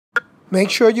Make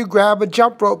sure you grab a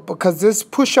jump rope because this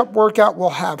push-up workout will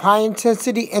have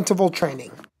high-intensity interval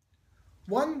training.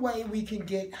 One way we can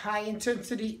get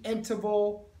high-intensity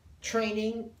interval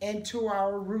training into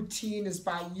our routine is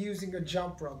by using a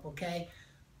jump rope, okay?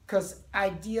 Because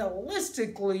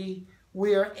idealistically,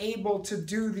 we are able to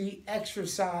do the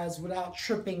exercise without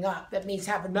tripping up. That means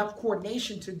have enough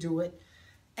coordination to do it,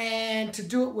 and to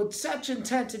do it with such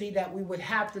intensity that we would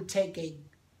have to take a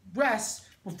rest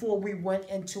before we went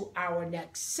into our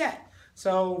next set.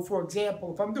 So for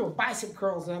example, if I'm doing bicep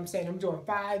curls and I'm saying I'm doing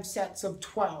 5 sets of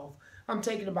 12, I'm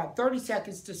taking about 30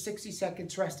 seconds to 60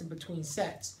 seconds rest in between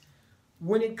sets.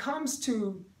 When it comes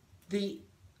to the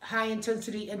high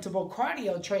intensity interval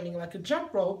cardio training like a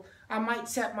jump rope, I might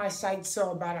set my sights so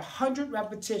about 100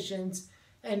 repetitions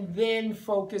and then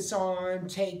focus on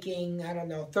taking, I don't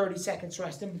know, 30 seconds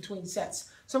rest in between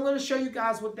sets. So I'm going to show you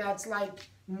guys what that's like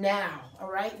now,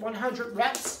 all right? 100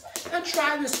 reps, and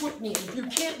try this with me. If you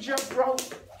can't jump rope,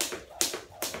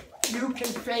 you can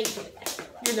fake it,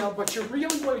 you know, but you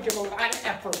really want to give a lot of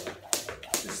effort.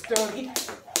 It's 30,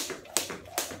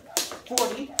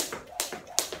 40,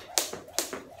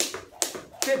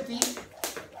 50,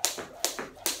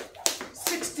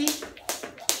 60,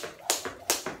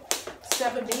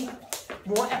 70,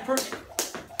 more effort,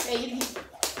 80,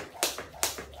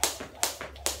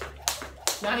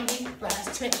 90,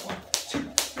 last 10, 1, 2,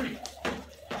 3, 4,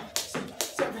 5, 6,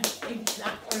 7, 8,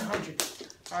 9, 100.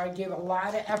 All right, give a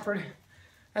lot of effort.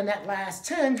 And that last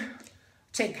 10,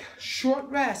 take short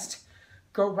rest,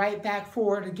 go right back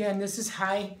forward. Again, this is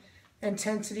high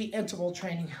intensity interval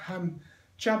training. I'm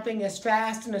jumping as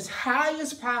fast and as high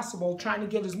as possible, trying to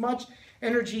get as much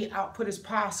energy output as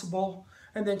possible,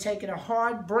 and then taking a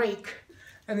hard break,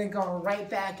 and then going right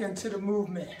back into the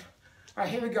movement. All right,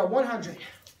 here we go, 100.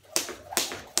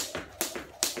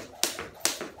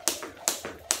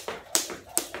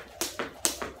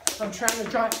 I'm trying to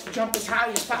jump as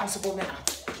high as possible now.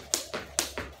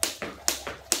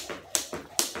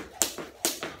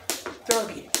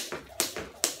 30.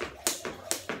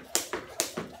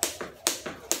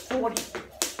 40.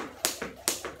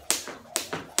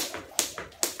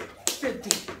 50.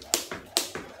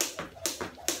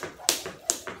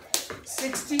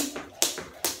 60.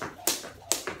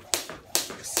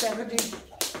 70.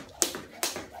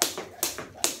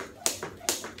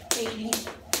 80.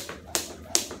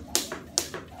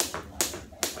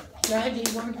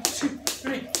 90, 1, 2,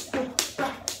 3, 4,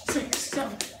 5, 6,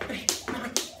 7, 8,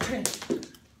 9, 10.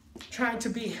 Trying to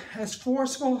be as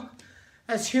forceful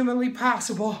as humanly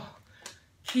possible,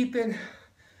 keeping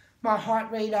my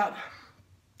heart rate up.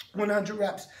 100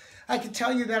 reps. I can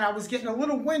tell you that I was getting a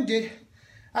little winded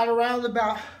at around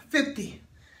about 50.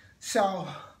 So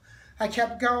I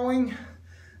kept going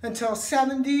until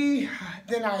 70,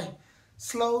 then I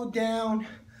slowed down.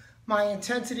 My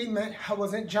intensity meant I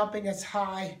wasn't jumping as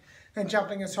high and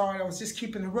jumping as hard. I was just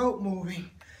keeping the rope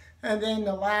moving. And then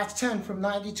the last 10, from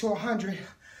 90 to 100,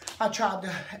 I tried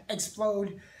to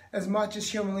explode as much as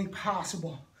humanly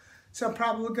possible. So I'm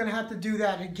probably gonna have to do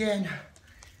that again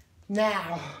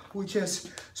now. We just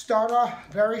start off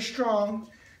very strong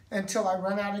until I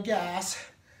run out of gas.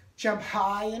 Jump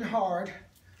high and hard.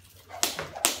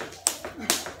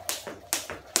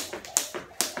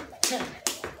 10.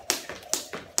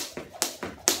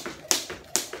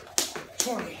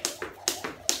 20,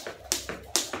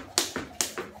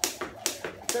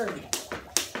 30,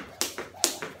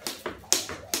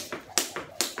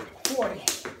 40,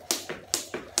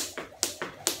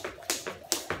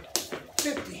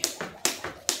 50,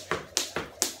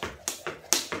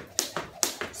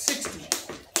 60,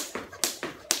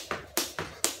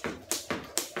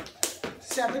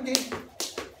 70,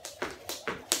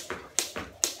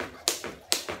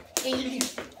 80,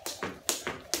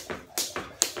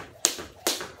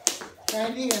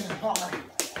 90, and hard.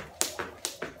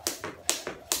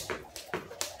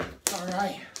 All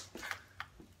right.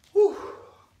 Whew.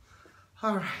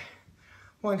 All right.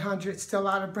 100, still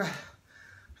out of breath.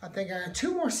 I think I got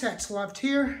 2 more sets left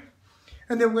here.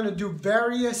 And then we're gonna do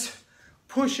various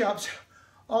push-ups,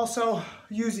 also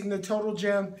using the total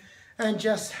gym and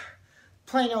just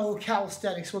plain old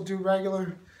calisthenics. We'll do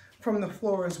regular from the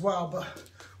floor as well, but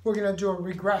we're gonna do a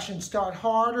regression. Start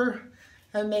harder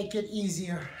and make it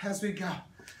easier as we go.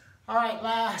 All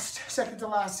right, second to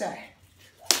last set.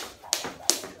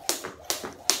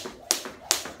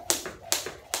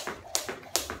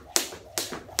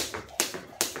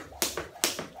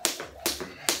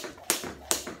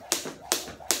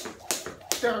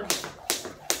 Thirty.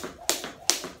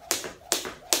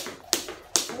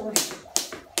 40.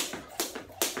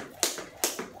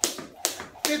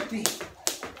 50.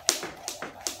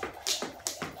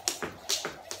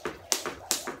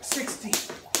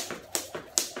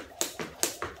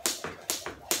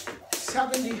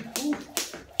 70, ooh.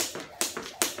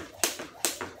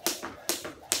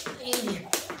 80.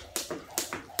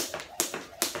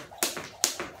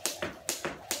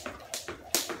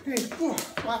 Three, 4,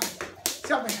 5,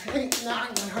 7, 8, 9,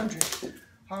 100.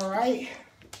 All right.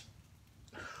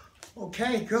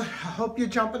 Okay, good. I hope you're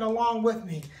jumping along with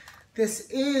me. This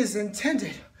is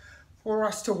intended for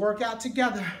us to work out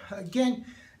together. Again,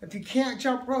 if you can't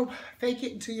jump rope, fake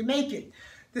it until you make it.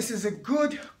 This is a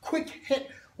good, quick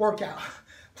hit workout.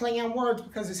 Playing on words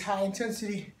because it's high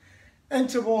intensity,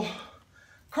 interval,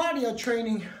 cardio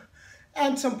training,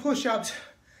 and some push-ups,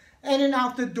 in and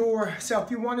out the door. So if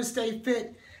you want to stay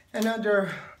fit in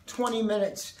under 20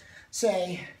 minutes,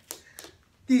 say,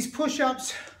 these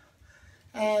push-ups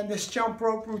and this jump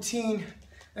rope routine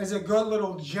is a good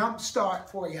little jump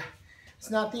start for you. It's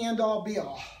not the end all be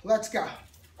all. Let's go.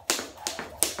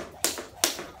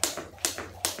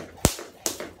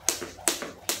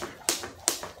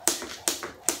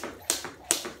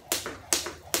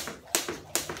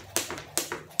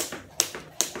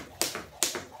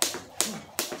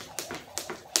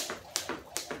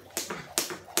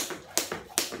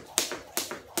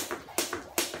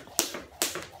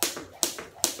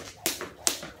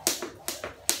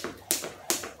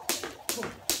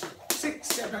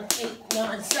 Seven, 8,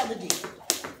 9, 70,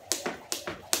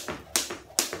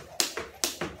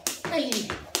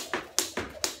 80,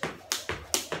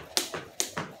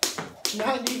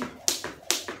 90,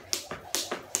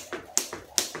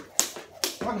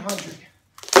 100.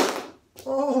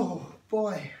 Oh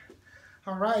boy.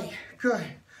 All right, good.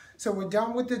 So we're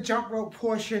done with the jump rope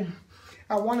portion.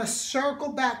 I want to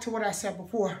circle back to what I said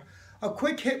before. A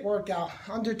quick hit workout,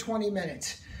 under 20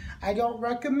 minutes. I don't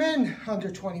recommend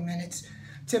under 20 minutes.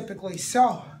 Typically.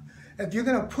 So if you're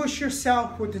going to push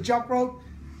yourself with the jump rope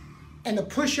and the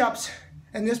push-ups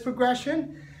and this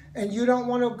progression, and you don't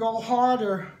want to go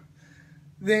harder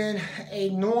than a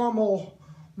normal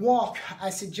walk, I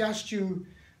suggest you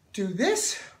do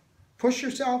this, push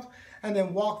yourself, and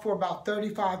then walk for about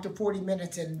 35 to 40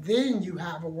 minutes, and then you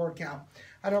have a workout.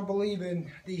 I don't believe in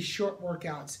these short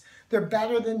workouts. They're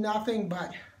better than nothing,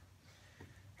 but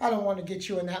I don't want to get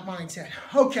you in that mindset.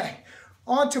 Okay.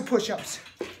 On to push-ups.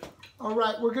 All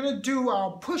right, we're going to do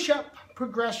our push-up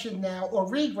progression now, or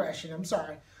regression, I'm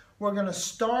sorry. We're going to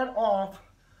start off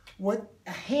with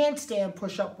a handstand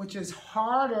push-up, which is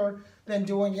harder than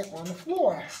doing it on the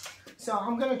floor. So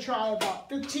I'm going to try about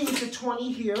 15 to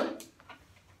 20 here. 2,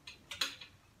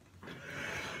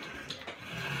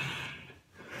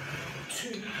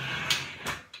 3,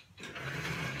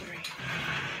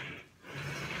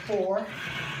 4,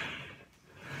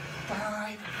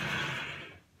 5,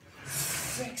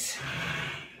 6,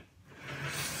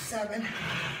 7,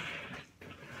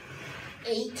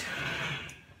 8,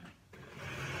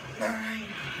 9,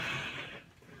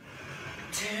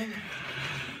 10,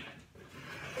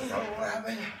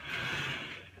 11,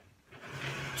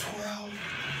 12,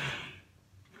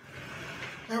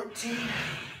 13,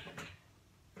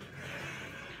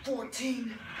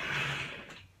 14,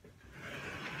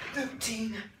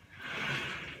 15,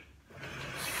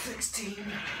 16,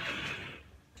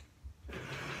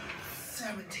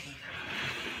 17.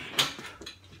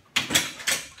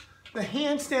 The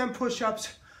handstand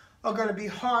push-ups are going to be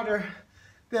harder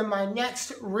than my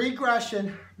next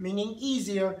regression, meaning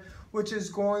easier, which is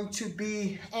going to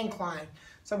be incline.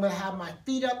 So I'm going to have my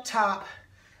feet up top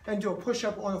and do a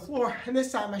push-up on the floor, and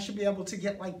this time I should be able to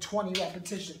get like 20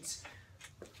 repetitions.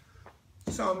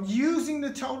 So I'm using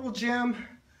the total gym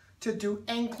to do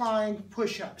incline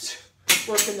push-ups,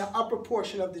 working the upper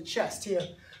portion of the chest here.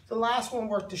 The last one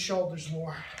worked the shoulders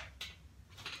more.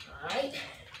 All right,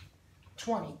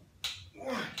 20.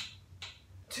 1,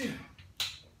 2,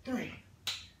 3,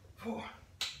 4,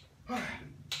 5,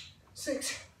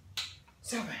 6,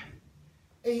 7,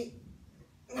 8,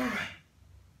 9,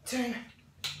 10,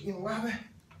 11,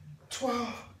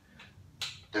 12,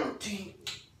 13,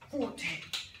 14,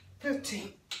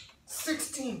 15,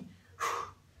 16,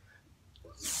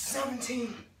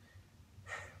 17,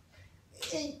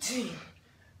 18,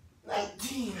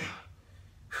 19,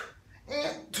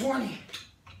 and 20.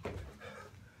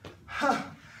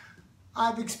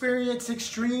 I've experienced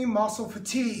extreme muscle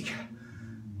fatigue.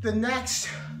 The next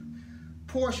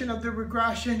portion of the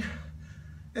regression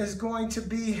is going to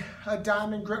be a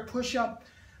diamond grip push-up.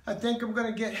 I think I'm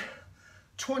going to get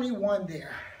 21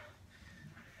 there.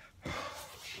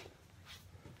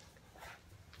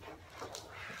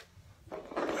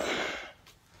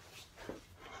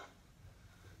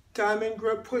 Diamond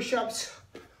grip push-ups.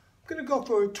 I'm going to go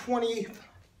for 20.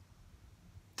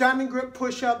 Diamond grip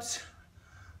push-ups.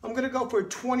 I'm going to go for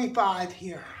 25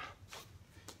 here.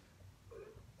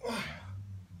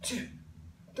 2,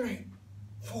 3,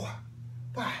 4,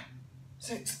 5,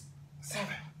 6, 7,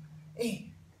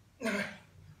 8, 9,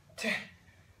 10,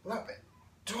 11,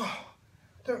 12,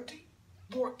 13,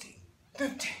 14,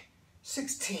 15,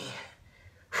 16,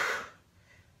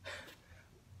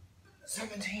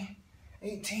 17,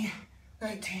 18,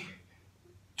 19,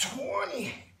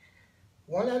 20.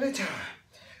 One at a time.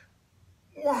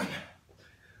 1,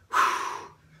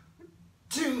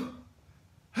 2,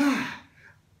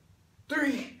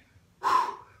 3,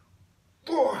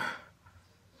 4,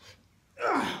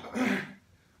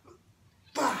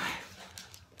 5.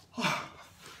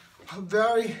 A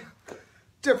very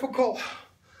difficult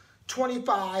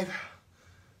 25.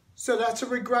 So that's a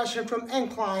regression from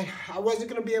incline. I wasn't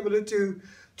going to be able to do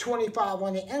 25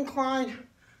 on the incline.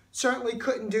 Certainly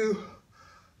couldn't do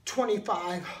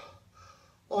 25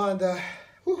 on the,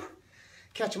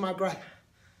 catching my breath,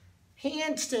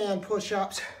 handstand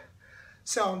push-ups.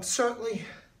 So I'm certainly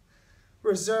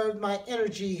reserved my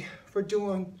energy for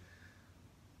doing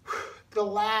the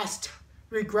last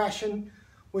regression,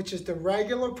 which is the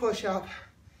regular push-up.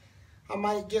 I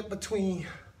might get between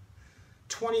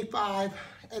 25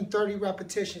 and 30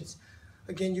 repetitions.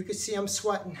 Again, you can see I'm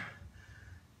sweating.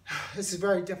 This is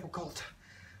very difficult,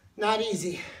 not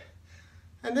easy.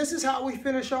 And this is how we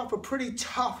finish off a pretty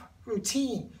tough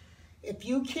routine. If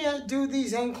you can't do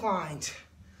these inclines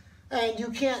and you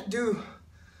can't do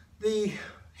the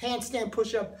handstand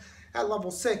push-up at level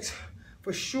 6,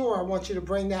 for sure I want you to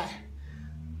bring that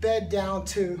bed down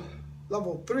to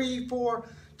level 3, 4,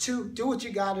 2. Do what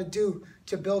you gotta do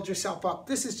to build yourself up.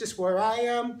 This is just where I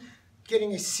am,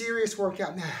 getting a serious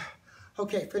workout now.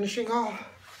 Okay, finishing off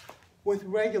with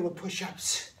regular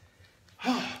push-ups.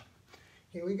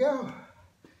 Here we go.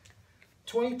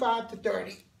 25 to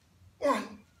 30. 1,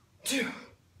 2,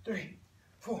 3,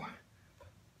 4,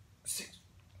 6,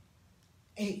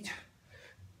 8,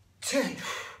 10.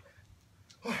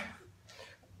 1,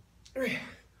 3,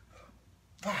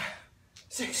 5,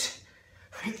 6,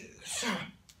 7,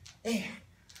 8,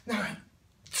 9,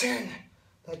 10.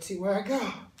 Let's see where I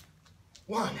go.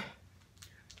 1,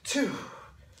 2,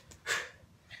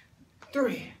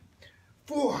 3,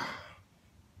 4,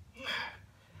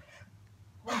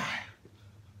 5,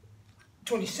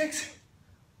 26,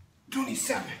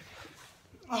 27.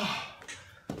 Oh,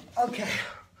 okay.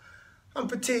 I'm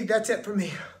fatigued. That's it for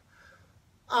me.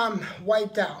 I'm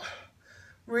wiped out.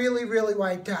 Really, really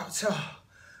wiped out. So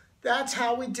that's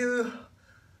how we do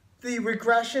the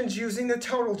regressions using the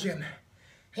total gym.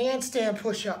 Handstand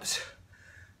push-ups.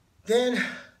 Then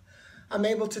I'm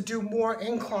able to do more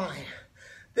incline.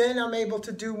 Then I'm able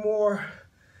to do more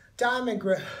diamond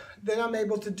grip. Then I'm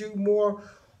able to do more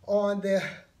on the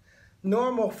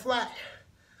normal flat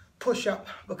push-up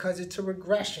because it's a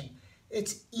regression.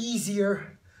 It's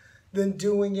easier than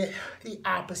doing it the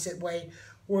opposite way,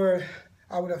 where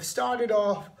I would have started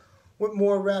off with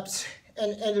more reps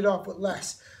and ended off with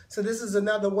less. So this is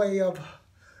another way of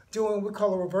doing what we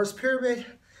call a reverse pyramid.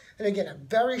 And again, a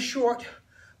very short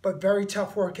but very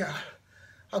tough workout.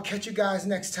 I'll catch you guys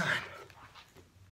next time.